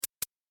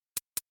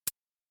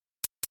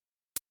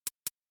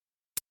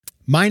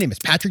My name is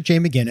Patrick J.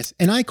 McGinnis,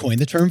 and I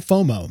coined the term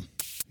FOMO.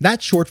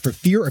 That's short for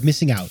fear of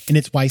missing out, and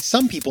it's why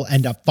some people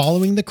end up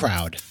following the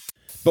crowd.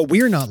 But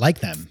we're not like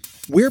them.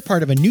 We're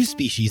part of a new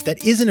species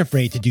that isn't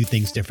afraid to do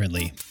things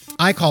differently.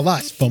 I call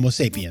us FOMO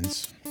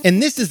sapiens.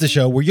 And this is the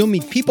show where you'll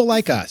meet people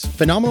like us,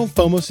 phenomenal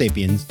FOMO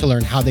sapiens, to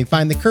learn how they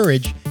find the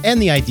courage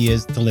and the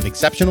ideas to live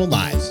exceptional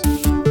lives.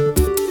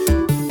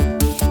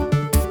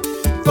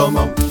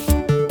 FOMO.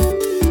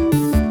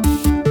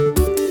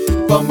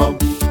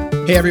 FOMO.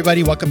 Hey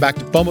everybody, welcome back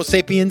to FOMO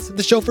Sapiens,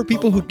 the show for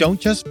people who don't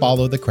just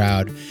follow the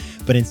crowd,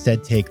 but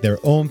instead take their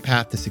own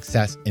path to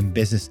success in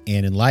business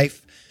and in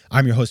life.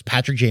 I'm your host,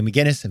 Patrick J.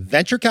 McGinnis,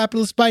 venture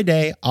capitalist by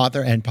day,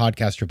 author and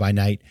podcaster by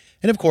night,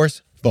 and of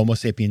course, FOMO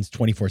Sapiens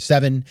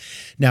 24/7.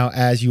 Now,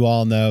 as you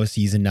all know,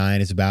 season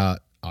 9 is about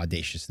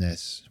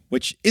audaciousness,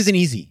 which isn't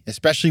easy,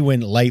 especially when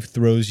life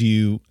throws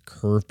you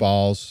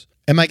curveballs.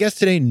 And my guest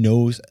today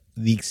knows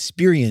the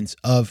experience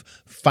of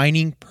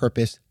finding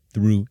purpose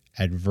through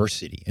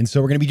adversity. And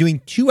so we're going to be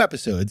doing 2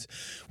 episodes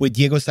with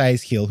Diego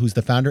Saez-Gil, who's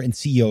the founder and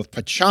CEO of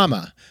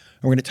Pachama.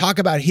 And we're going to talk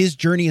about his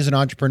journey as an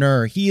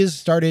entrepreneur. He has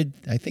started,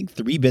 I think,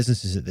 3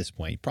 businesses at this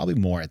point, probably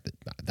more.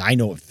 I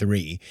know of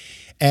 3.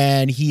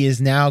 And he has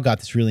now got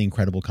this really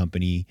incredible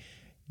company.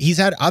 He's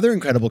had other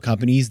incredible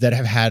companies that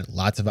have had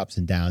lots of ups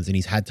and downs, and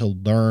he's had to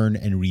learn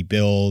and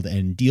rebuild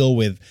and deal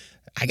with,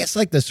 I guess,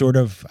 like the sort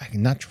of,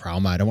 not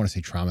trauma. I don't want to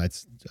say trauma.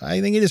 I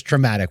think it is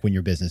traumatic when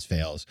your business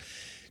fails.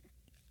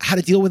 How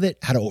to deal with it,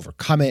 how to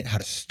overcome it, how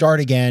to start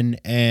again.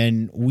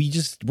 And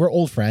we're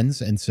old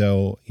friends. And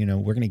so,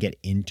 we're going to get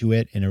into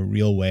it in a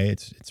real way.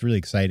 It's really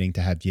exciting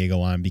to have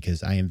Diego on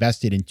because I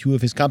invested in 2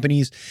 of his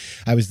companies.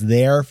 I was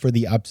there for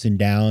the ups and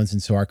downs.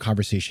 And so our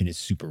conversation is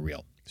super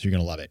real. So you're going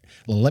to love it.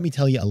 Well, let me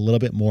tell you a little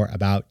bit more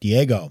about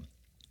Diego.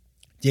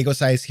 Diego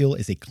Saez-Gil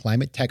is a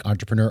climate tech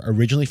entrepreneur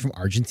originally from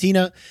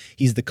Argentina.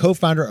 He's the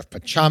co-founder of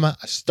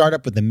Pachama, a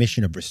startup with the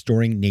mission of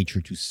restoring nature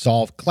to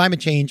solve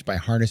climate change by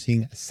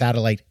harnessing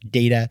satellite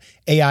data,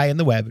 AI, and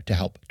the web to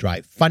help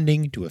drive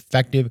funding to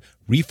effective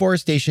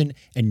reforestation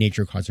and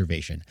nature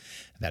conservation.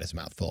 That is a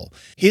mouthful.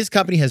 His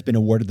company has been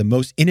awarded the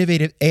most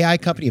innovative AI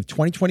company of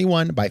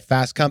 2021 by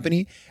Fast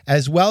Company,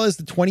 as well as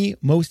the 20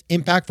 most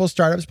impactful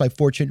startups by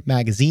Fortune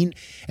magazine.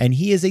 And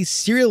he is a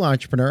serial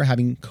entrepreneur,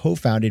 having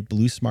co-founded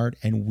Blue Smart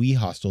and We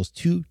Hostels,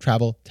 2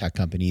 travel tech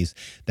companies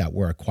that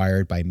were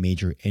acquired by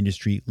major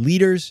industry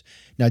leaders.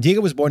 Now,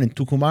 Diego was born in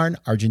Tucumán,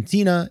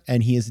 Argentina,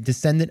 and he is a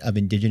descendant of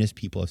indigenous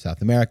people of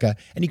South America.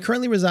 And he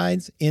currently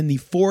resides in the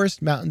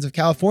forest mountains of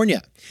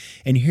California.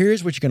 And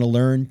here's what you're going to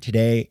learn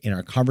today in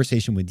our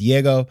conversation with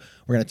Diego.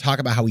 We're going to talk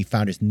about how he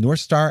found his North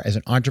Star as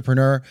an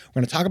entrepreneur.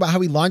 We're going to talk about how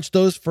he launched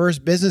those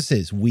first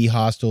businesses, We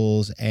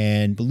Hostels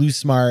and Blue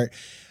Smart.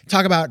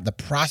 Talk about the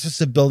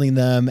process of building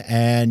them.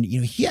 And,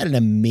 he had an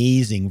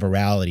amazing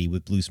virality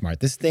with Blue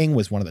Smart. This thing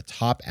was one of the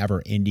top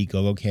ever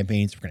Indiegogo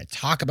campaigns. We're going to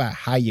talk about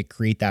how you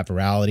create that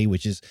virality,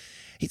 which is,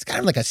 it's kind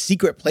of like a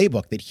secret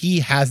playbook that he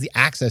has the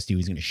access to.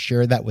 He's going to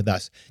share that with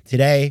us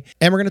today.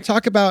 And we're going to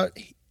talk about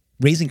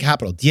raising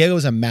capital. Diego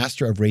is a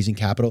master of raising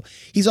capital.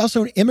 He's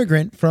also an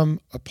immigrant from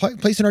a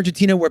place in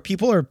Argentina where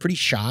people are pretty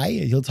shy.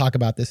 He'll talk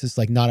about this. It's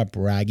like not a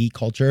braggy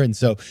culture. And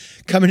so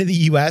coming to the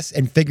US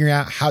and figuring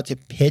out how to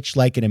pitch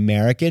like an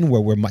American, where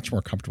we're much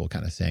more comfortable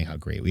kind of saying how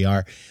great we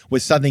are,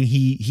 was something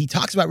he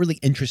talks about really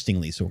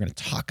interestingly. So we're going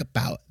to talk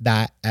about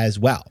that as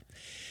well.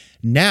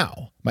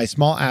 Now, my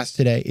small ask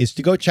today is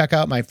to go check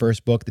out my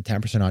first book, The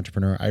 10%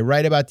 Entrepreneur. I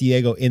write about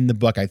Diego in the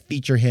book. I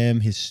feature him,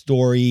 his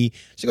story.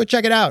 So go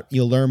check it out.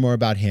 You'll learn more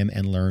about him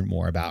and learn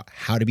more about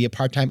how to be a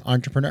part-time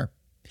entrepreneur.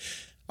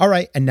 All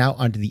right, and now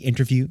on to the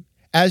interview.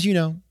 As you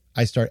know,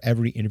 I start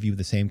every interview with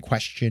the same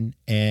question,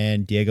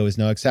 and Diego is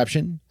no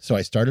exception. So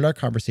I started our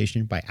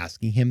conversation by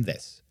asking him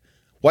this.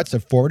 What's a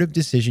formative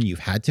decision you've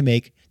had to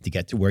make to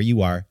get to where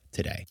you are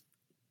today?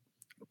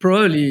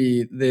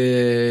 Probably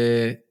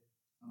the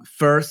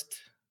first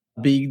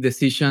big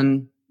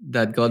decision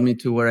that got me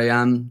to where I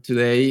am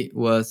today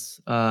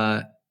was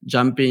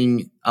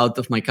jumping out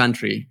of my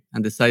country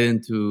and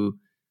deciding to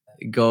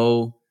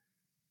go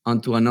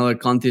onto another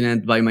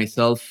continent by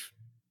myself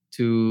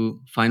to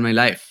find my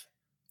life.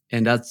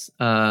 And that's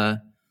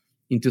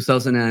in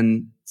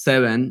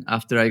 2007,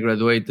 after I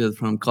graduated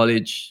from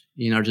college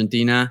in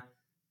Argentina.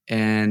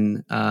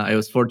 And I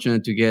was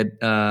fortunate to get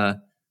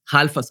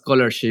half a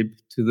scholarship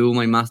to do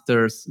my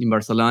master's in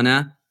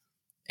Barcelona.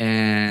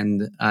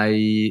 And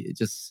I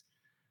just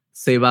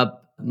save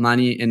up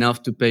money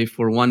enough to pay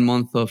for 1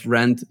 month of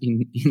rent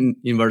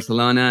in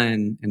Barcelona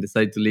and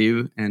decide to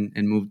leave and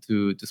move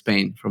to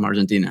Spain from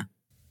Argentina.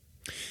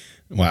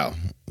 Wow.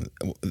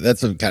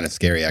 That's kind of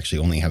scary, actually,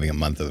 only having a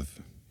month of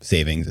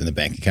savings in the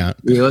bank account.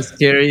 It was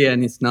scary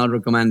and it's not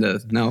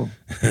recommended. No.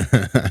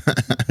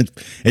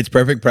 It's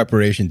perfect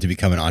preparation to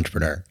become an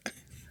entrepreneur.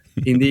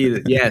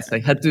 Indeed. Yes. I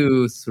had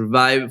to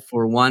survive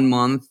for 1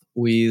 month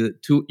with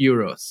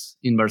 €2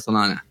 in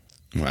Barcelona.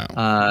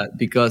 Wow.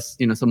 Because,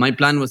 so my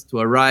plan was to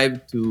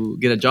arrive to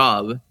get a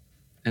job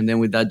and then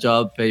with that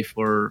job pay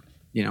for,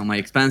 my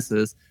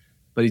expenses.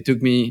 But it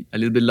took me a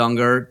little bit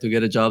longer to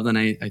get a job than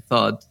I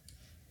thought.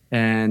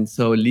 And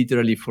so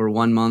literally for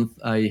 1 month,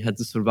 I had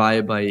to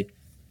survive by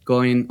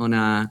going on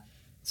a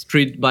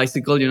street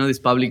bicycle, these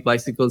public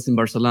bicycles in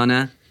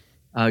Barcelona,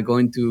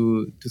 going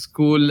to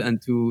school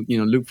and to,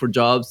 look for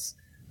jobs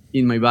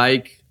in my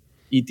bike,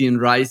 eating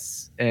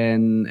rice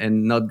and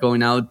not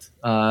going out.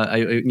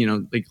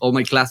 Like all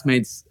my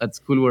classmates at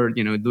school were,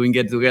 doing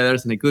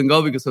get-togethers, and I couldn't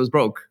go because I was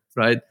broke,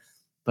 right?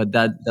 But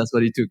that's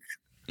what it took.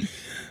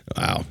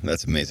 Wow,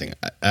 that's amazing.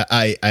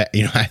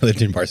 I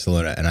lived in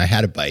Barcelona, and I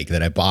had a bike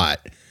that I bought,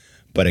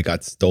 but it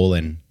got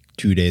stolen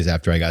 2 days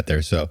after I got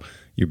there. So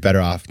you're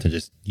better off to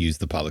just use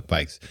the public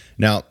bikes.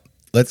 Now,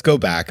 let's go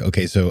back.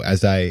 Okay, so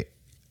as I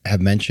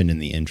have mentioned in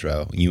the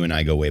intro, you and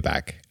I go way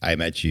back. I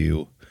met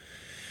you,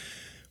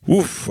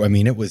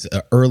 it was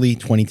early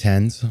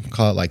 2010s,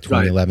 call it like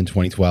 2011,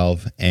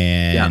 2012.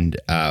 And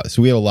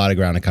so we have a lot of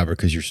ground to cover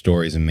because your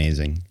story is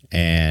amazing.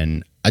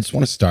 And I just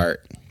want to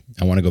start.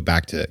 I want to go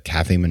back to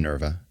Cafe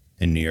Minerva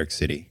in New York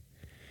City.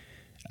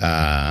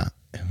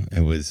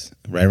 It was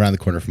right around the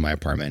corner from my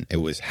apartment. It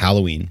was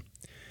Halloween.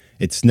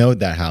 It snowed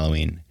that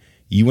Halloween.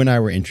 You and I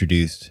were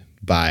introduced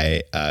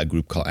by a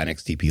group called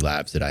NXTP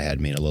Labs that I had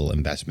made a little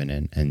investment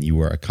in. And you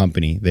were a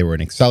company. They were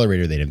an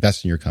accelerator. They'd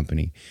invest in your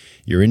company.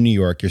 You're in New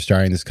York. You're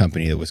starting this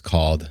company that was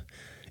called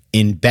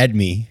Embed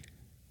Me.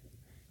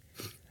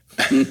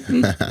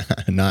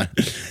 Not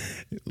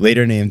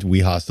later named We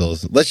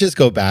Hostels. Let's just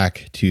go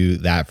back to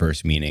that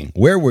first meeting.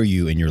 Where were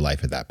you in your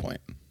life at that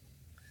point?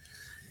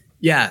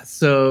 Yeah,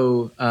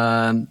 so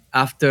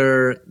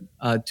after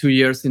 2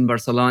 years in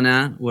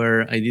Barcelona,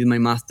 where I did my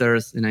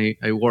master's and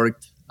I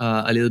worked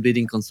a little bit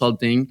in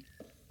consulting,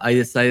 I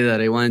decided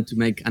that I wanted to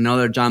make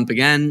another jump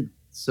again.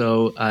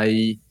 So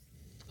I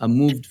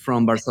moved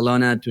from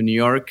Barcelona to New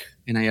York,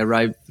 and I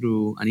arrived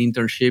through an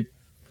internship.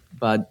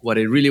 But what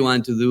I really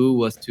wanted to do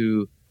was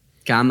to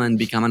come and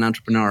become an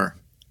entrepreneur.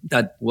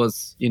 That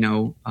was,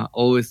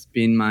 always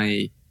been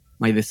my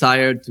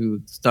desire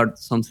to start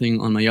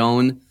something on my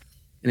own.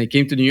 And I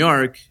came to New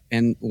York,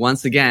 and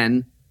once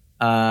again,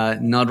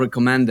 not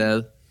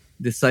recommended,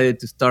 decided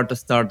to start a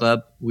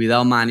startup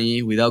without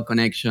money, without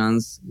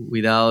connections,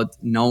 without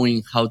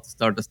knowing how to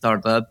start a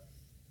startup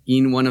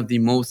in one of the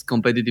most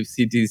competitive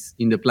cities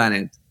in the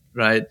planet,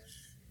 right?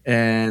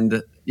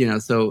 And,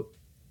 so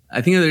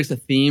I think there is a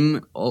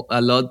theme,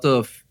 a lot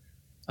of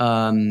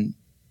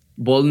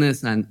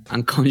boldness and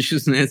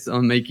unconsciousness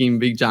on making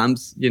big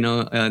jumps,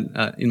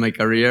 in my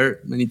career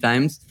many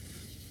times.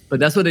 But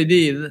that's what I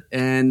did.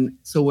 And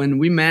so when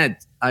we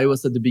met, I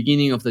was at the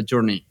beginning of the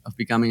journey of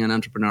becoming an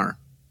entrepreneur.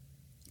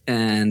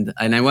 And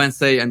I want to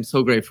say I'm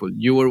so grateful.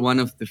 You were one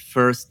of the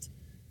first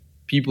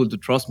people to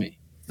trust me.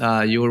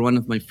 You were one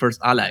of my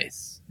first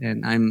allies.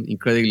 And I'm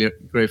incredibly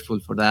grateful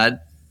for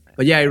that.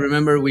 But yeah, I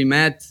remember we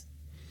met.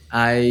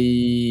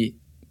 I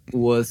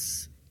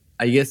was,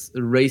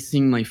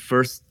 raising my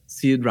first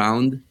seed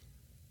round.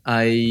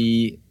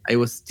 I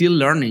was still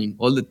learning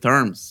all the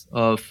terms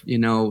of,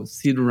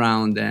 seed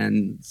round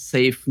and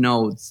safe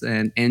notes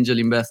and angel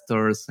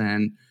investors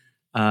and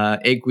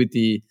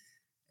equity.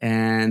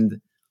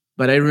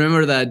 But I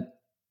remember that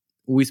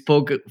we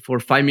spoke for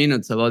 5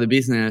 minutes about the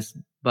business,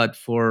 but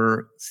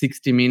for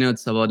 60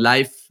 minutes about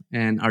life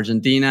and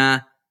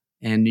Argentina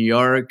and New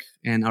York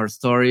and our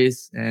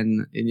stories.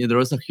 And there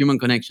was a human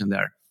connection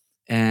there.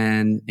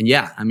 And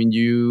yeah,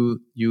 you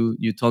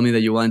told me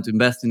that you wanted to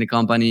invest in the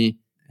company,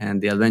 and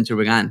the adventure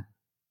began.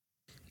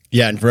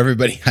 Yeah, and for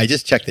everybody, I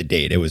just checked the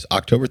date. It was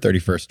October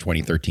 31st,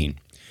 2013.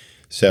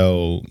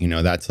 So,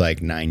 that's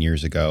like 9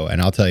 years ago.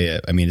 And I'll tell you,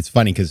 it's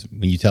funny because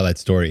when you tell that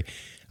story,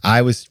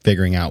 I was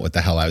figuring out what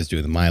the hell I was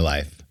doing in my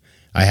life.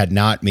 I had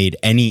not made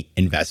any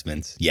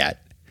investments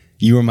yet.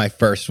 You were my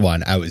first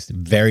one. I was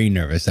very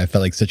nervous. I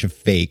felt like such a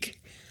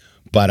fake.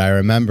 But I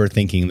remember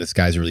thinking this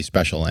guy's really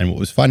special. And what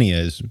was funny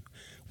is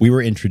we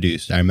were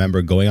introduced. I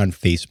remember going on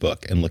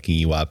Facebook and looking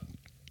you up.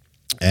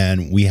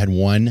 And we had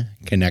one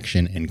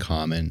connection in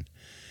common,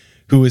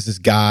 who was this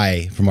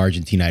guy from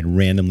Argentina I'd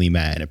randomly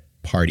met at a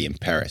party in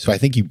Paris. So I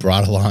think you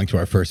brought along to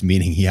our first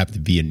meeting. He happened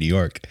to be in New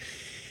York.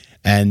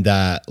 And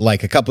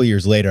like a couple of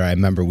years later, I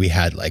remember we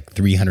had like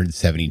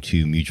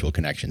 372 mutual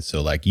connections.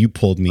 So like you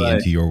pulled me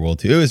into your world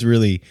too. It was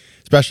really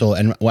special.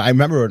 And I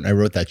remember when I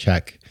wrote that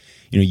check,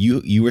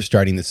 you were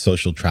starting this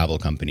social travel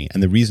company.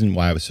 And the reason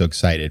why I was so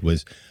excited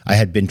was I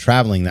had been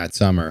traveling that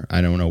summer.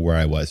 I don't know where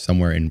I was,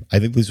 somewhere in, I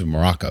think this was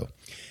Morocco.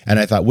 And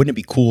I thought, wouldn't it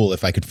be cool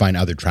if I could find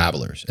other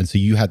travelers? And so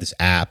you had this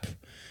app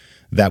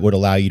that would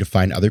allow you to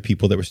find other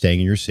people that were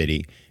staying in your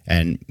city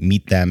and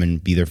meet them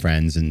and be their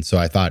friends. And so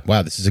I thought,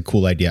 wow, this is a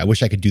cool idea. I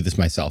wish I could do this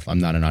myself. I'm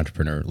not an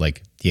entrepreneur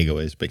like Diego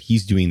is, but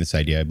he's doing this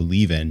idea I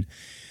believe in.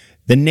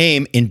 The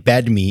name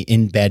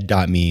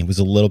embed.me was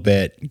a little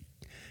bit,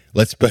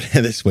 let's put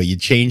it this way, you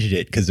changed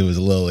it because it was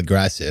a little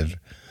aggressive.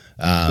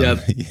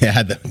 It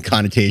had the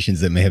connotations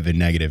that may have been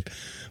negative.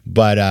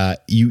 But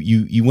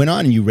you went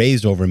on and you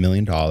raised over $1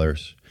 million.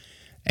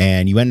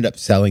 And you ended up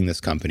selling this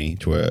company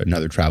to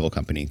another travel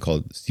company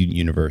called Student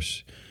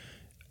Universe.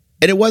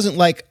 And it wasn't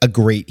like a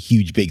great,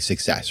 huge, big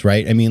success,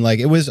 right?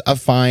 It was a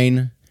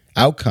fine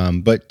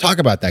outcome. But talk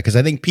about that, because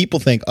I think people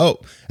think, a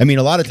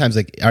lot of times,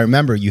 like I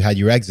remember you had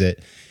your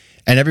exit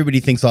and everybody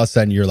thinks all of a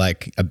sudden you're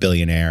like a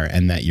billionaire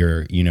and that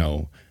you're,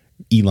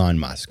 Elon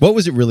Musk. What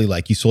was it really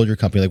like? You sold your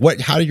company. Like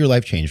how did your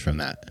life change from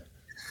that?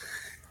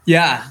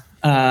 Yeah,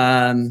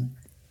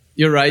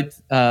 you're right.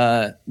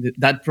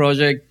 That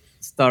project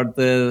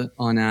started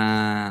on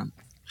a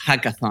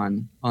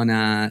hackathon, on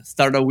a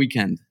startup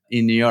weekend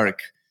in New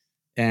York.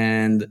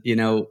 And,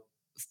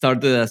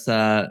 started as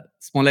a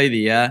small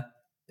idea.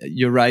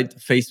 You're right.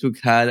 Facebook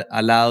had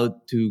allowed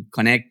to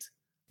connect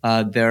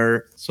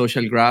their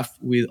social graph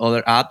with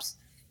other apps.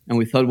 And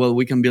we thought, well,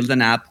 we can build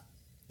an app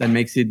that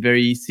makes it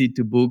very easy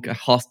to book a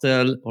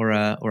hostel or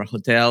a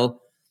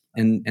hotel.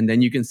 And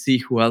then you can see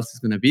who else is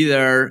going to be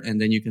there. And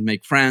then you can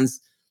make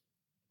friends.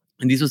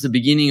 And this was the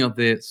beginning of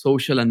the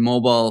social and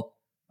mobile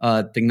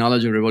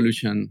technology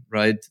revolution,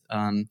 right?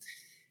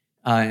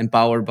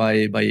 Empowered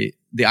by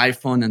the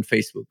iPhone and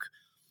Facebook.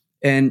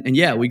 And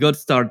yeah, we got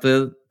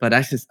started. But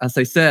as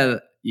I said,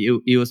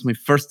 it was my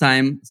first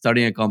time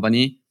starting a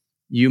company.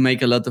 You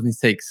make a lot of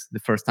mistakes the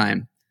first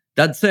time.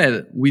 That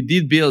said, we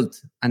did build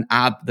an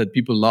app that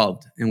people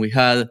loved. And we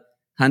had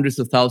hundreds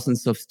of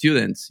thousands of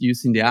students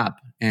using the app.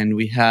 And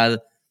we had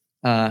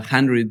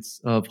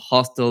hundreds of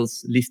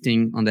hostels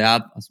listing on the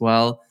app as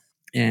well.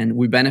 And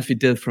we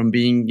benefited from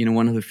being,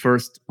 one of the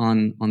first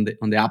on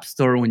the App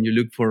Store. When you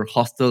look for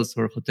hostels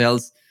or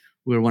hotels,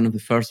 we were one of the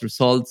first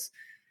results.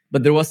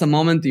 But there was a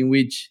moment in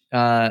which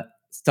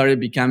started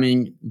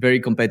becoming very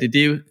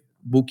competitive.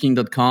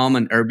 Booking.com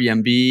and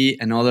Airbnb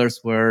and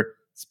others were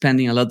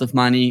spending a lot of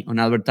money on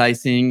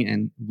advertising,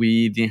 and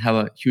we didn't have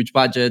a huge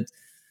budget.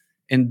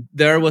 And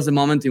there was a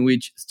moment in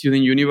which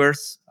Student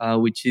Universe,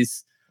 which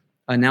is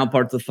now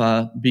part of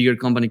a bigger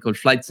company called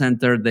Flight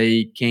Center,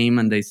 they came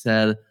and they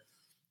said,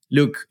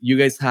 look, you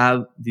guys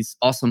have this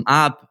awesome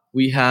app.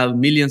 We have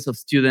millions of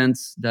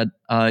students that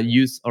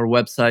use our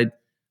website.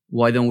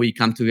 Why don't we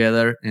come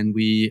together and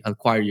we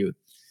acquire you?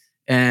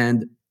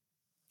 And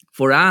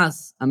for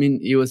us,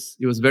 it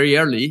was very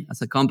early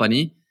as a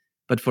company,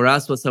 but for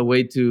us was a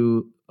way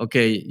to,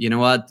 okay, you know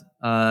what?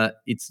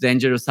 It's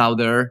dangerous out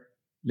there.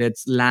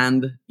 Let's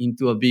land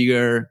into a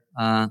bigger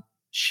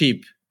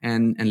ship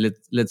and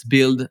let's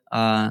build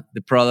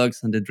the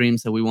products and the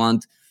dreams that we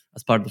want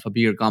as part of a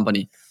bigger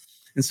company.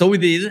 And so we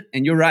did.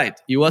 And you're right.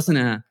 It wasn't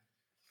a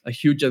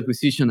huge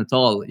acquisition at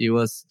all. It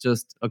was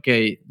just,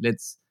 okay,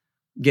 let's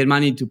get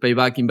money to pay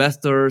back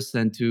investors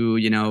and to,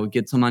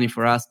 get some money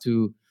for us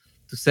to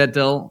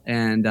settle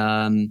and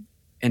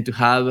to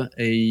have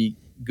a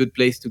good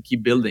place to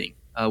keep building.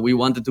 We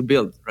wanted to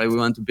build, right? We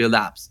wanted to build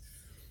apps.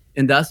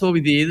 And that's what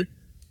we did.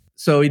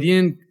 So it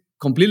didn't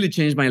completely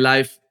change my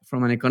life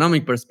from an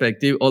economic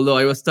perspective, although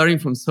I was starting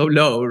from so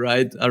low,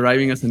 right?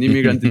 Arriving as an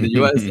immigrant in the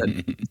US,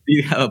 that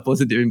did have a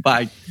positive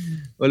impact.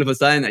 All of a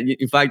sudden,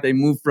 in fact, I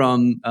moved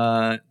from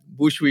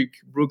Bushwick,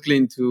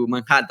 Brooklyn to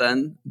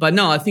Manhattan. But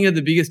no, I think that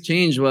the biggest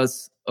change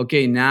was,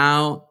 okay,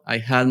 now I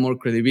had more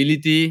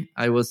credibility.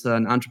 I was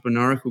an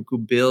entrepreneur who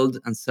could build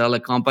and sell a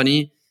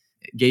company.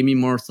 It gave me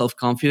more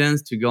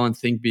self-confidence to go and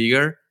think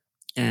bigger.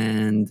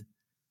 And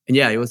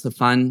yeah, it was a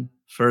fun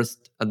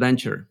first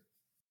adventure.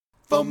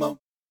 FOMO.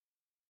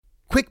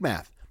 Quick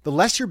math. The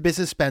less your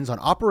business spends on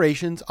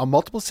operations, on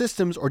multiple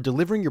systems, or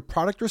delivering your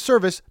product or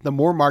service, the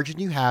more margin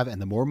you have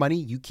and the more money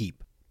you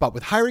keep. But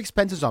with higher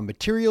expenses on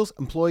materials,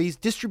 employees,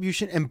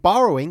 distribution, and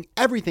borrowing,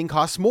 everything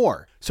costs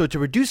more. So to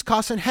reduce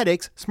costs and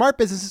headaches, smart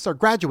businesses are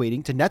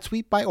graduating to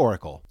NetSuite by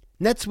Oracle.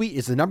 NetSuite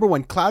is the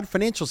 #1 cloud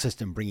financial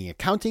system, bringing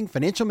accounting,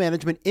 financial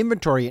management,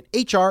 inventory, and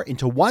HR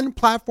into one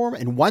platform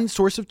and one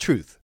source of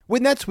truth.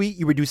 With NetSuite,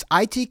 you reduce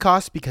IT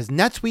costs because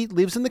NetSuite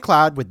lives in the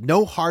cloud with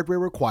no hardware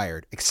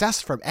required,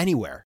 accessed from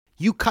anywhere.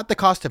 You cut the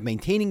cost of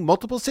maintaining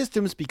multiple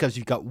systems because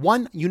you've got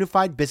one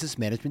unified business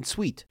management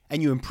suite.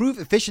 And you improve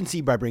efficiency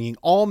by bringing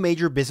all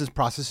major business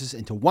processes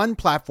into one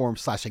platform,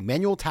 slashing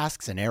manual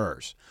tasks and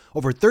errors.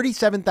 Over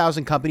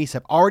 37,000 companies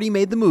have already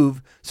made the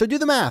move, so do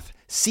the math.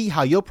 See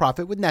how you'll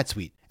profit with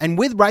NetSuite. And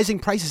with rising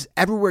prices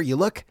everywhere you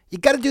look, you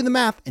got to do the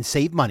math and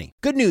save money.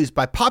 Good news,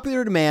 by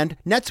popular demand,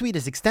 NetSuite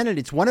has extended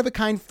its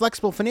one-of-a-kind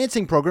flexible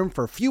financing program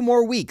for a few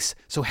more weeks.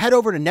 So head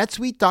over to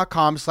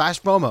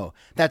netsuite.com/FOMO.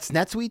 That's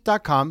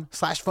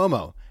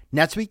netsuite.com/FOMO.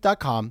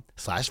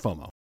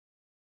 netsuite.com/FOMO.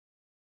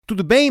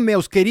 Tudo bem,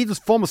 meus queridos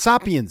FOMO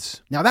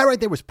sapiens? Now that right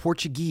there was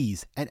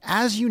Portuguese. And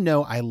as you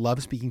know, I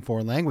love speaking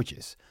foreign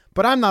languages.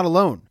 But I'm not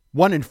alone.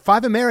 1 in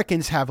 5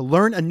 Americans have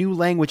learned a new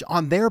language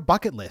on their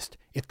bucket list.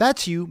 If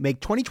that's you, make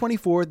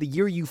 2024 the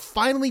year you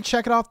finally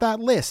check it off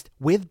that list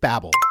with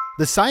Babbel,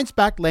 the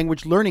science-backed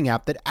language learning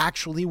app that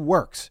actually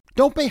works.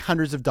 Don't pay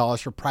hundreds of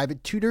dollars for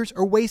private tutors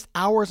or waste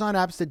hours on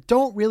apps that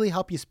don't really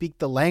help you speak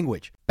the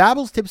language.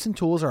 Babbel's tips and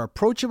tools are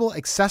approachable,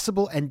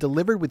 accessible, and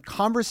delivered with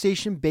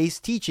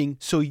conversation-based teaching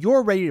so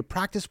you're ready to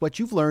practice what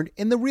you've learned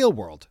in the real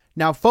world.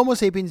 Now, FOMO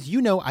Sapiens,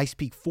 you know I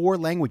speak 4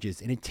 languages,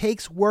 and it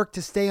takes work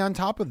to stay on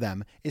top of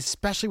them,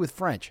 especially with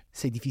French.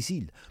 C'est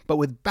difficile. But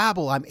with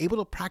Babbel, I'm able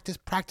to practice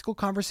practical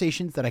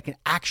conversations that I can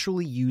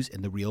actually use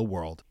in the real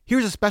world.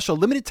 Here's a special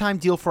limited time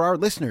deal for our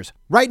listeners.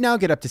 Right now,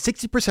 get up to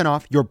 60%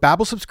 off your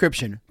Babbel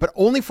subscription, but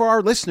only for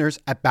our listeners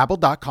at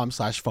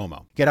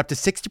babbel.com/FOMO. Get up to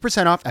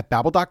 60% off at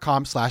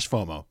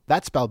babbel.com/FOMO.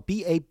 That's spelled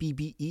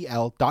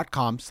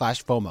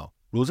BABBEL.com/FOMO.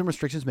 Rules and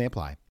restrictions may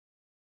apply.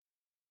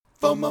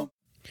 FOMO.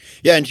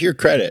 Yeah, and to your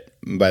credit,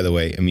 by the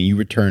way, I mean, you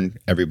returned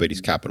everybody's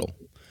capital.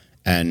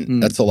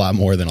 And that's a lot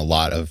more than a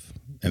lot of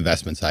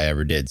investments I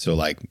ever did. So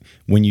like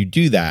when you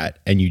do that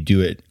and you do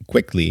it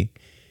quickly,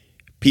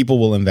 people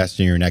will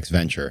invest in your next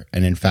venture.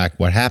 And in fact,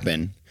 what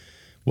happened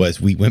was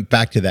we went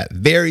back to that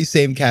very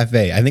same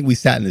cafe. I think we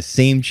sat in the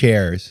same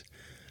chairs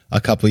a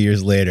couple of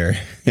years later.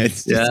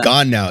 It's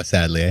gone now,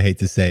 sadly. I hate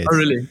to say it. Oh,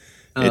 really?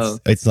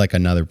 It's like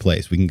another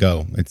place. We can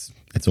go. It's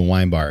a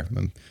wine bar.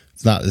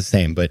 It's not the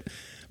same, but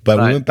we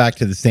went back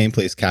to the same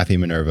place, Cafe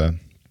Minerva,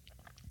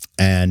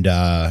 and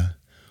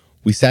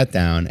we sat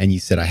down and you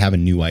said, I have a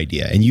new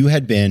idea. And you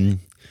had been,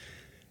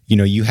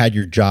 you had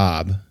your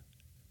job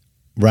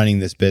running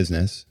this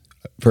business,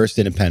 first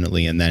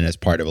independently and then as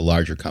part of a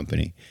larger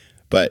company.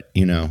 But,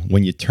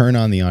 when you turn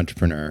on the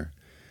entrepreneur,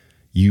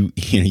 you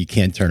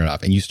can't turn it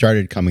off. And you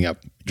started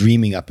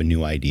dreaming up a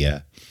new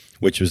idea,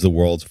 which was the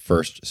world's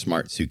first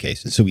smart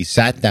suitcase. And so we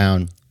sat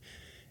down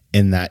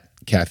in that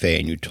cafe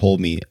and you told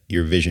me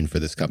your vision for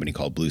this company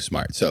called Blue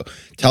Smart. So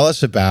tell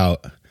us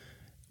about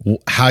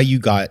how you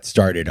got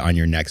started on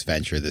your next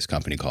venture, this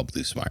company called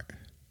Blue Smart.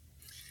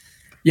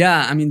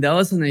 Yeah, I mean, that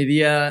was an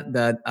idea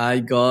that I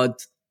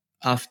got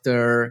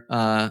after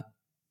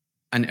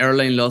an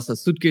airline lost a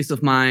suitcase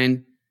of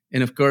mine.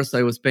 And of course,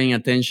 I was paying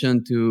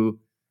attention to,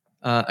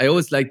 I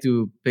always like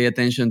to pay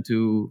attention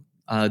to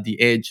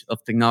the edge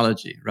of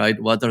technology, right?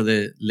 What are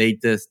the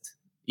latest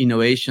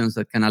innovations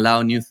that can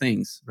allow new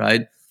things,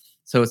 right?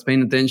 So I was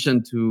paying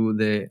attention to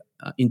the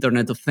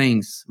Internet of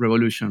Things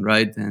revolution,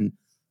 right? And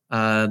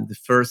the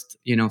first,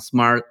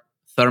 smart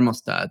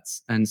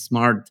thermostats and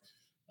smart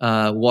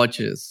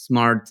watches,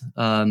 smart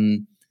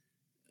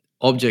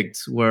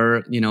objects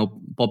were,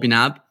 popping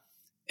up.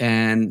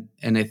 And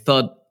I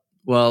thought,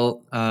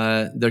 well,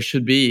 there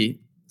should be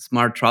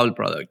smart travel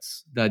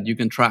products that you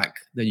can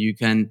track, that you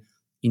can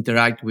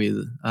interact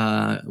with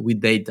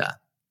data.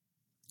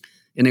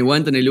 And I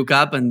went and I looked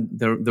up and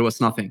there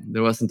was nothing.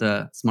 There wasn't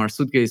a smart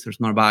suitcase or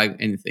smart bag,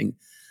 anything.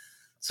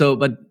 So,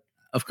 but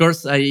of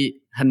course, I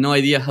had no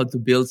idea how to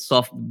build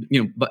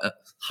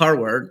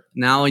hardware.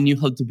 Now I knew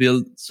how to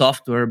build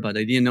software, but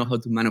I didn't know how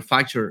to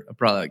manufacture a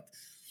product.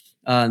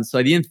 So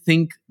I didn't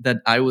think that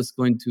I was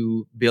going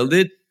to build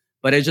it,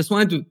 but I just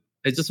wanted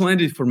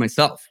it for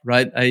myself,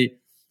 right?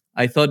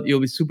 I thought it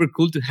would be super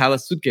cool to have a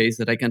suitcase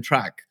that I can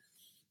track.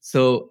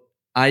 So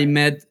I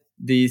met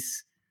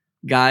this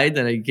guy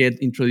that I get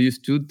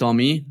introduced to,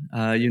 Tommy,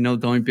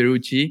 Tommy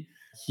Pierucci.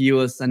 He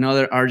was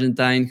another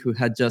Argentine who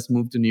had just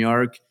moved to New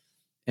York,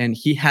 and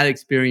he had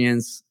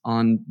experience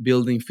on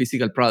building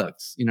physical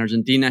products. In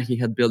Argentina, he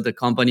had built a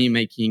company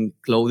making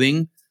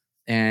clothing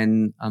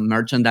and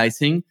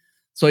merchandising.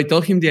 So I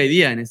told him the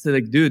idea, and I said,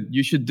 like, dude,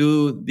 you should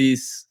do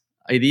this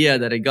idea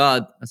that I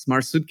got, a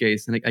smart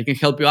suitcase, and I can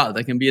help you out.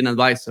 I can be an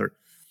advisor.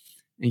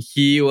 And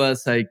he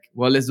was like,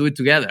 well, let's do it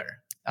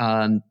together.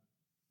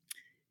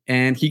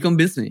 And he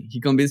convinced me.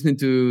 He convinced me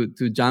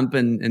to jump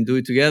and do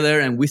it together.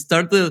 And we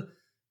started,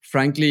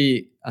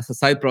 frankly, as a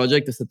side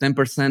project, as a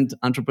 10%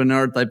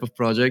 entrepreneur type of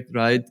project,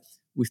 right?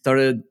 We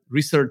started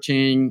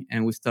researching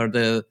and we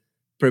started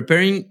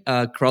preparing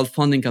a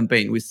crowdfunding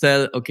campaign. We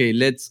said, okay,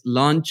 let's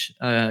launch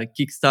a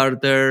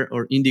Kickstarter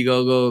or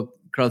Indiegogo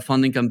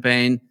crowdfunding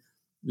campaign.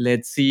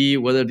 Let's see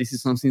whether this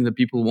is something that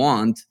people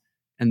want.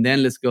 And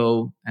then let's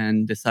go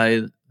and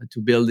decide to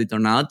build it or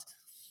not.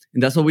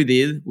 And that's what we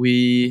did.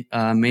 We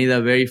made a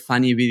very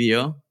funny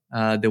video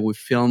that we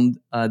filmed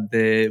at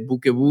the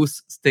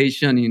Buquebus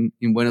station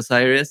in Buenos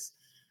Aires,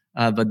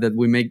 but that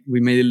we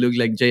made it look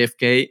like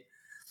JFK.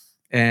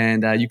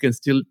 And you can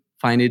still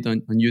find it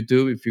on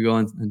YouTube if you go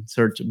and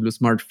search Blue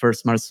Smart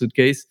First Smart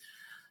Suitcase.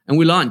 And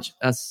we launched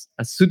as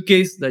a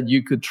suitcase that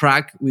you could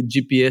track with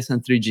GPS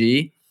and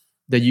 3G,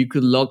 that you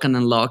could lock and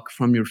unlock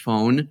from your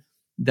phone,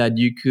 that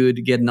you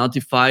could get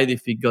notified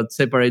if it got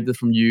separated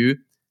from you,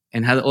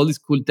 and had all these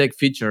cool tech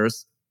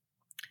features.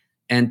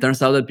 And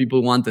turns out that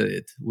people wanted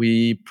it.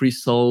 We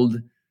pre-sold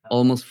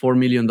almost $4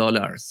 million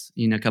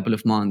in a couple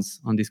of months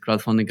on this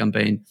crowdfunding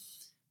campaign.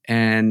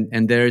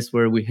 And there is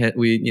where we had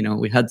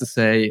to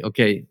say,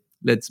 okay,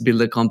 let's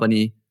build a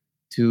company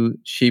to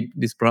ship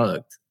this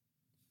product.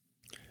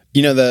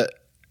 I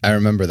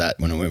remember that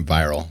when it went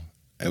viral.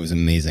 It was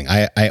amazing.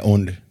 I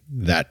owned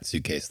that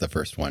suitcase, the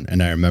first one.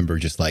 And I remember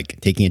just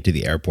like taking it to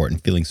the airport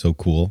and feeling so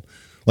cool.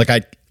 Like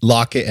I'd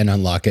lock it and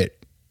unlock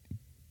it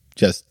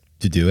just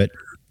to do it.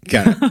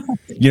 Kind of,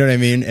 you know what I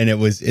mean? And it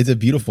was a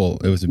beautiful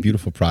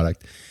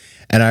product.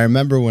 And I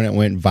remember when it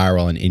went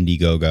viral on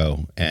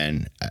Indiegogo,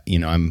 and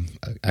I'm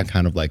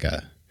kind of like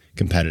a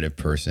competitive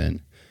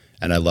person.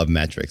 and I love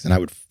metrics, and I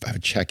would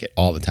check it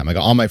all the time. I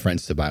got all my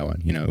friends to buy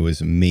one. It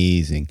was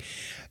amazing.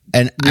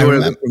 And I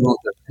remember,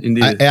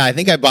 indeed. I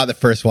think I bought the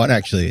first one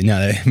actually.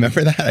 No,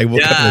 remember that? I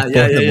woke up at like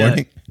 4 in the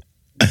morning.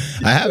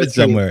 I have it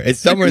somewhere. It's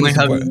somewhere in this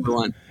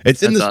apartment.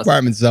 It's in this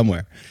apartment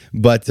somewhere.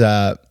 But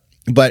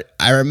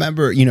I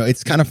remember,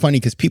 it's kind of funny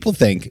because people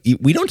think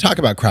we don't talk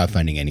about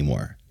crowdfunding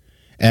anymore.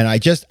 And I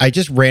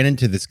just ran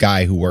into this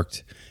guy who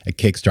worked at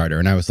Kickstarter,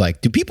 and I was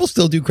like, do people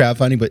still do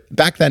crowdfunding? But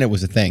back then it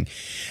was a thing.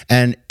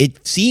 And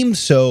it seems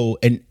so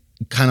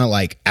kind of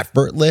like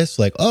effortless,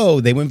 like, oh,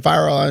 they went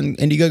viral on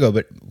Indiegogo.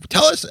 But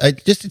tell us,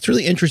 it's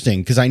really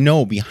interesting because I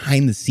know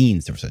behind the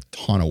scenes there was a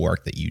ton of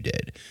work that you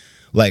did.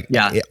 Like,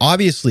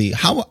 obviously,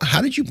 how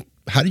did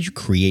you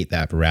create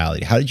that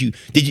virality?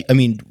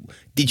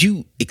 Did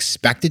you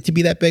expect it to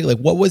be that big? Like,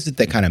 what was it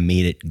that kind of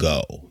made it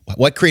go?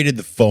 What created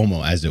the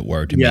FOMO, as it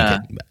were, to make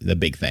it the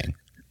big thing?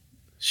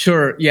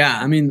 Sure.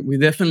 Yeah. We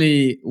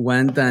definitely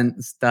went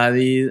and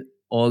studied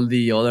all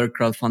the other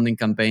crowdfunding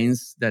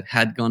campaigns that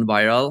had gone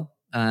viral.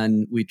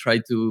 And we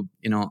tried to,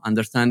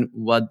 understand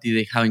what did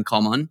they have in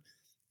common.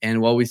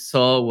 And what we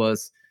saw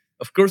was,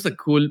 of course, a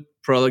cool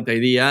product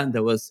idea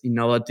that was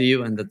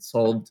innovative and that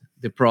solved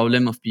the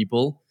problem of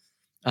people.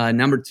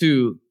 Number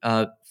two,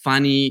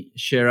 funny,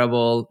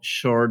 shareable,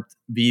 short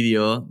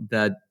video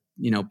that,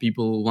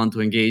 people want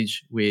to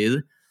engage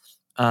with.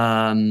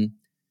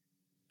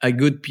 A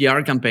good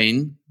PR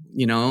campaign,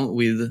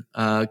 with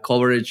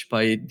coverage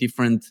by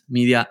different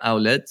media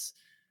outlets.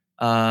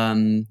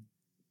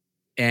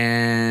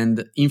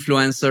 And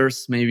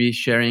influencers maybe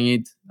sharing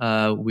it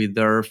with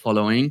their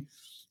following.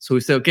 So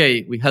we said,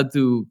 okay, we had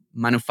to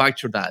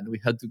manufacture that.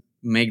 We had to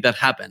make that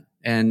happen,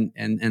 and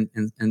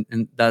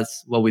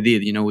that's what we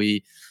did.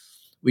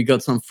 We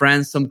got some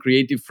friends, some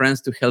creative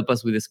friends, to help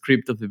us with the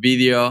script of the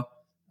video.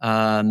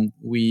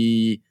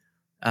 We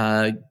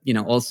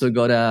also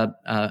got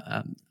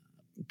a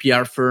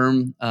PR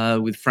firm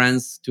with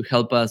friends to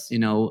help us,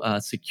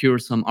 secure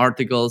some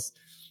articles.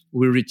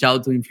 We reach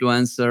out to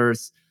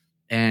influencers.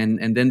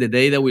 And then the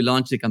day that we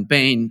launched the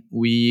campaign,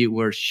 we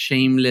were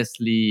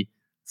shamelessly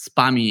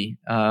spammy.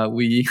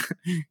 We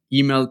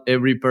emailed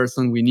every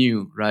person we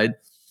knew, right?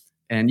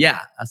 And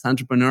as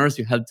entrepreneurs,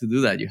 you have to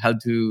do that. You have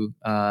to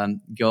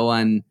go,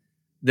 and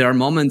there are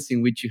moments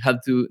in which you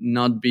have to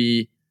not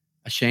be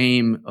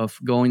ashamed of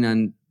going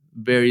and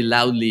very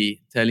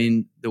loudly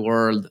telling the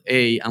world,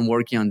 hey, I'm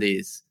working on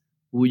this.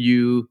 Would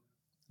you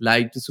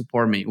like to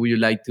support me? Would you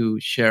like to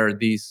share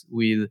this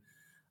with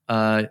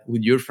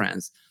your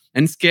friends?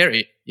 And it's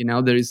scary.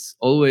 There is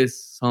always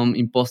some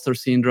imposter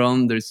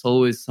syndrome. There's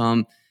always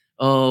some,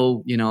 I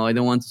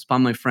don't want to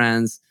spam my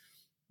friends.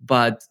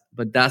 But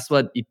that's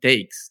what it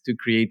takes to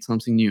create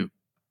something new.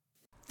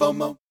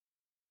 FOMO.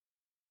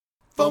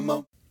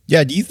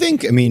 Yeah. Do you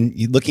think,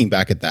 looking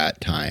back at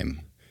that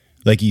time,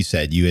 like you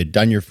said, you had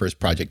done your first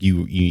project.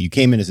 You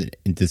came into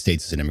the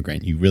States as an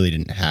immigrant. You really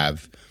didn't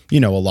have, a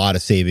lot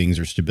of savings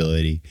or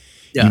stability.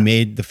 Yeah. You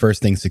made the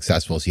first thing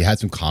successful. So you had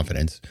some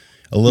confidence,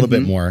 a little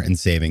bit more in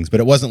savings, but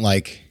it wasn't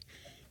like,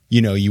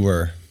 you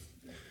were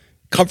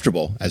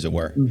comfortable, as it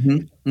were.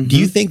 Do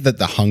you think that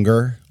the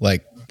hunger,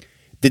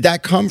 did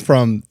that come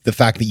from the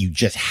fact that you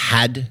just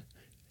had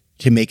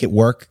to make it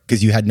work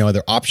because you had no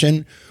other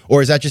option?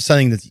 Or is that just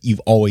something that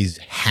you've always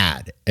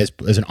had as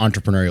an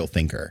entrepreneurial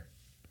thinker?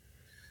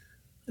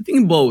 I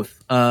think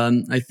both.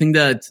 I think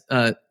that,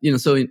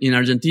 so in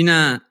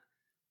Argentina,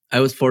 I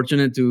was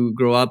fortunate to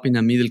grow up in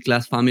a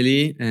middle-class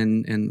family,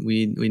 and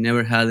we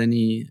never had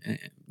any,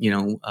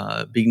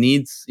 big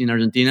needs in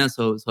Argentina.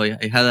 So I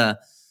had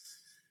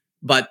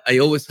but I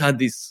always had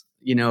this,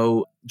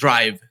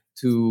 drive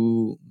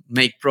to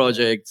make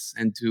projects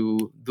and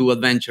to do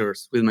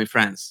adventures with my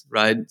friends,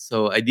 right?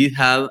 So I did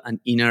have an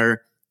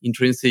inner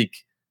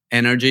intrinsic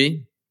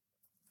energy,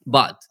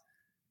 but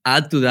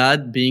add to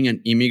that being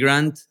an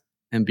immigrant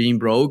and being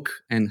broke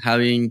and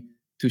having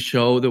to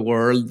show the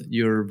world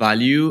your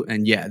value.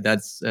 And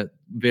that's a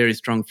very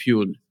strong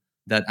fuel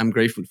that I'm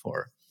grateful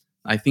for.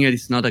 I think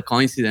it's not a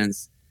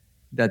coincidence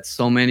that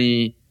so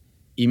many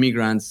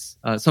immigrants,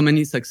 so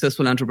many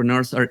successful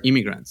entrepreneurs are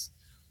immigrants.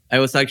 I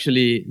was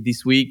actually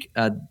this week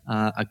at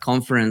a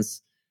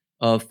conference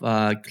of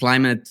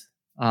climate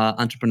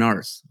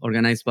entrepreneurs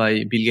organized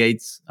by Bill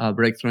Gates,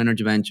 Breakthrough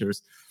Energy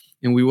Ventures.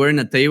 And we were in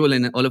a table,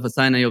 and all of a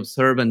sudden I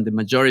observed, and the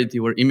majority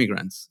were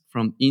immigrants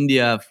from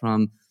India,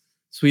 from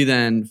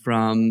Sweden,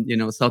 from,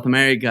 South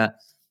America.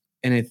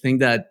 And I think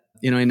that,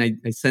 and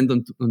I sent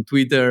on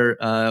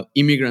Twitter,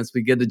 immigrants,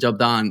 we get the job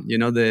done,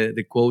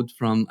 the quote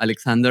from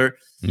Alexander.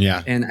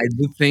 Yeah. And I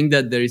do think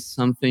that there is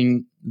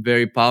something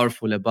very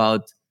powerful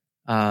about,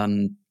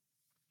 having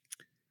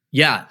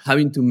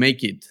to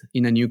make it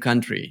in a new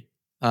country.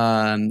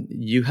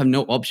 You have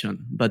no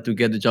option but to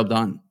get the job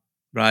done.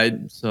 Right.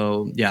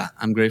 So,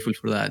 I'm grateful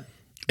for that.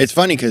 It's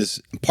funny because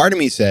part of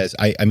me says,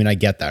 I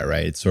get that,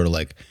 right? It's sort of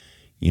like,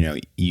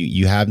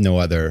 you have no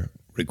other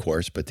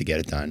recourse but to get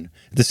it done.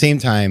 At the same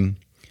time,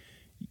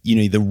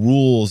 the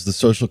rules, the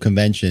social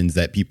conventions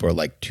that people are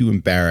like too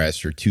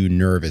embarrassed or too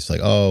nervous,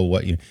 like, oh,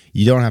 what,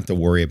 you don't have to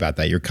worry about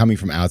that. You're coming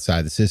from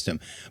outside the system.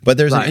 But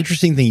there's an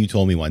interesting thing you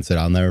told me once that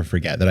I'll never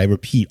forget, that I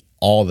repeat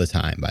all the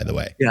time, by the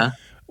way. Yeah.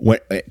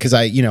 Because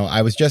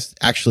I was just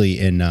actually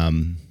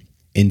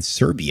in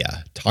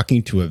Serbia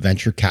talking to a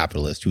venture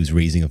capitalist who was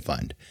raising a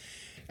fund.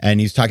 And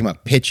he was talking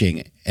about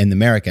pitching in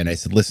America. And I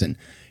said, listen,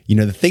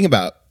 the thing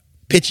about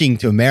pitching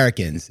to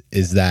Americans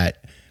is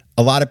that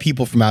a lot of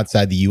people from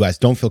outside the US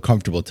don't feel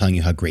comfortable telling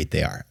you how great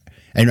they are.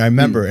 And I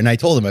remember, and I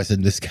told him, I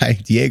said, this guy,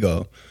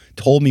 Diego,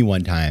 told me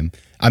one time,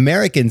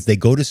 Americans, they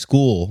go to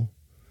school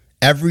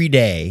every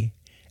day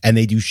and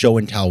they do show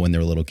and tell when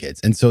they're little kids.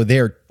 And so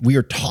we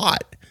are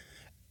taught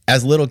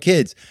as little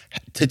kids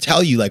to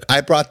tell you, like,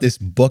 I brought this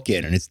book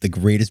in and it's the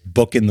greatest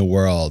book in the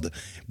world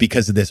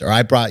because of this. Or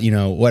I brought,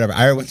 whatever.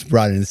 I once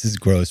brought in, this is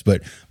gross,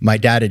 but my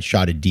dad had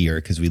shot a deer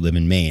because we live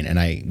in Maine,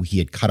 and he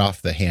had cut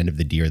off the hand of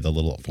the deer, the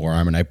little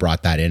forearm, and I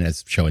brought that in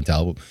as show and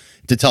tell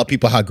to tell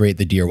people how great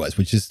the deer was,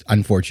 which is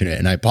unfortunate.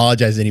 And I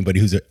apologize to anybody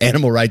who's an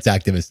animal rights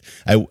activist.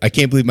 I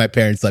can't believe my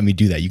parents let me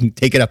do that. You can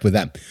take it up with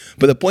them.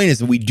 But the point is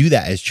that we do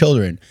that as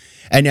children.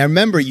 And I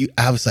remember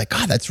I was like,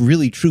 God, that's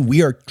really true.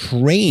 We are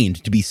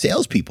trained to be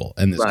salespeople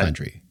in this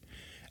country.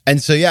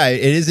 And so, yeah,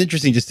 it is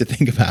interesting just to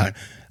think about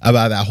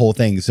that whole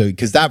thing. So,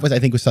 because that was, I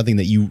think, was something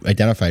that you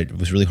identified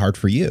was really hard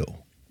for you.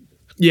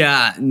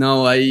 Yeah,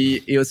 no,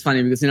 it was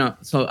funny because,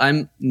 so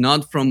I'm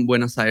not from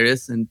Buenos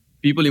Aires, and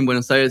people in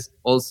Buenos Aires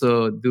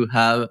also do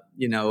have,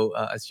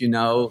 as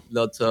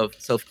lots of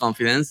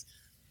self-confidence.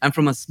 I'm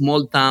from a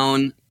small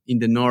town in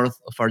the north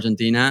of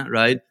Argentina,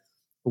 right?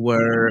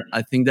 Where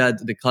I think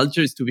that the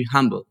culture is to be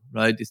humble,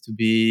 right? Is to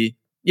be,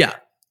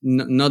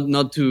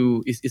 not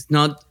to, it's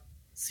not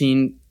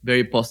seen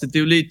very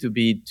positively to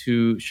be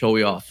too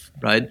showy off,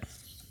 right?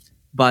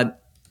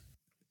 But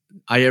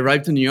I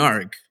arrived to New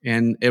York,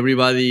 and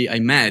everybody I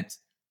met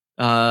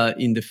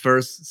in the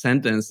first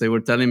sentence, they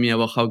were telling me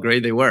about how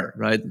great they were,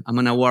 right? I'm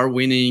an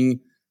award-winning,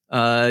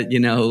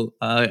 filmmaker.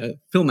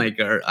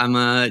 I'm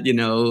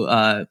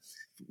a,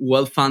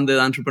 well-funded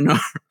entrepreneur.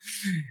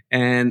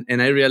 and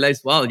I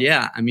realized, wow,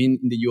 yeah, I mean,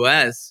 in the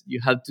US,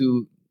 you have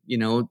to,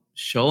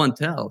 show and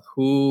tell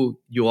who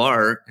you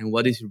are and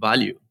what is your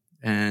value.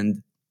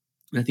 And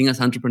I think as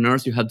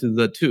entrepreneurs, you have to do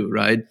that too,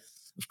 right?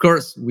 Of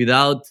course,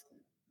 without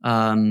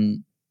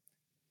being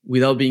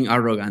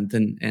arrogant.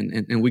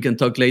 And we can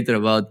talk later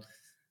about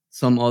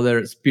some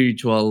other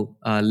spiritual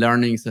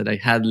learnings that I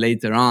had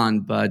later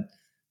on. But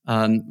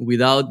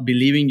without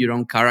believing your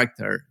own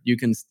character, you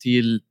can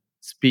still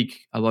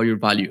speak about your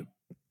value,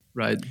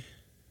 right?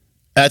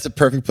 That's a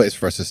perfect place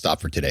for us to stop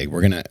for today.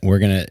 We're gonna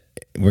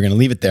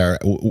leave it there.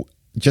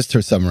 Just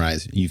to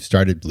summarize, you've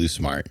started Blue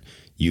Smart.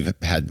 You've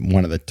had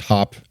one of the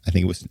top, I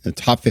think it was the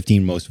top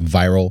 15 most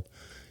viral,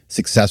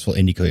 successful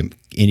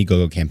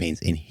Indiegogo campaigns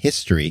in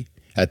history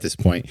at this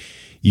point.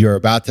 You're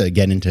about to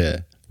get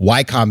into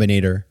Y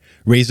Combinator,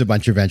 raise a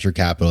bunch of venture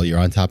capital. You're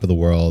on top of the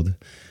world.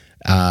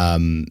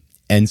 And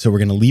so we're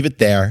going to leave it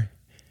there.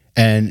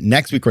 And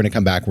next week, we're going to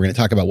come back. We're going to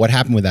talk about what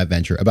happened with that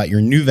venture, about your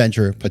new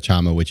venture,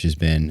 Pachama, which has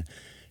been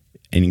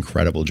an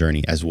incredible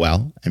journey as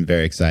well and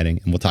very exciting.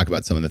 And we'll talk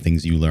about some of the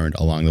things you learned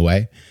along the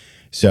way.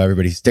 So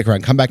everybody stick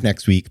around, come back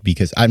next week,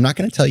 because I'm not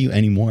going to tell you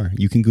anymore.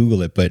 You can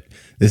Google it, but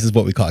this is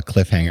what we call a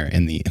cliffhanger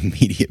in the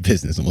immediate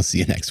business. And we'll see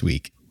you next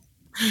week.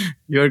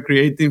 You're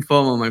creating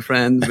FOMO, my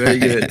friend. Very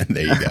good.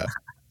 There you go.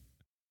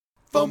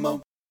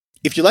 FOMO.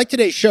 If you like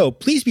today's show,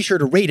 please be sure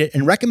to rate it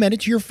and recommend it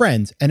to your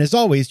friends. And as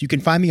always, you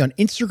can find me on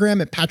Instagram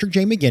at Patrick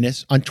J.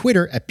 McGinnis, on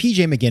Twitter at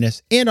PJ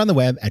McGinnis, and on the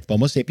web at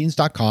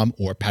FOMOSapiens.com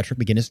or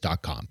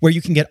PatrickMcGinnis.com, where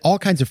you can get all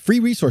kinds of free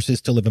resources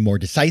to live a more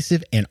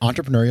decisive and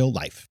entrepreneurial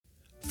life.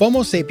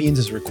 FOMO Sapiens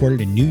is recorded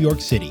in New York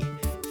City.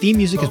 Theme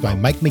music is by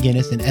Mike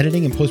McGinnis, and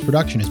editing and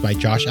post-production is by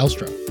Josh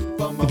Elstrom.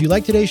 If you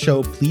like today's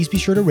show, please be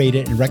sure to rate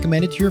it and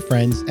recommend it to your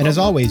friends. And as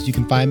always, you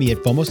can find me at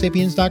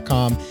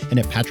FOMOSapiens.com and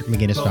at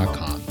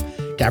PatrickMcGinnis.com.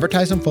 To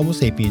advertise on FOMO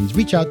Sapiens,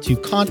 reach out to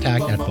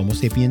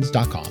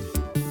contact@FOMOSapiens.com.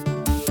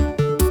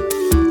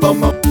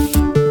 FOMO.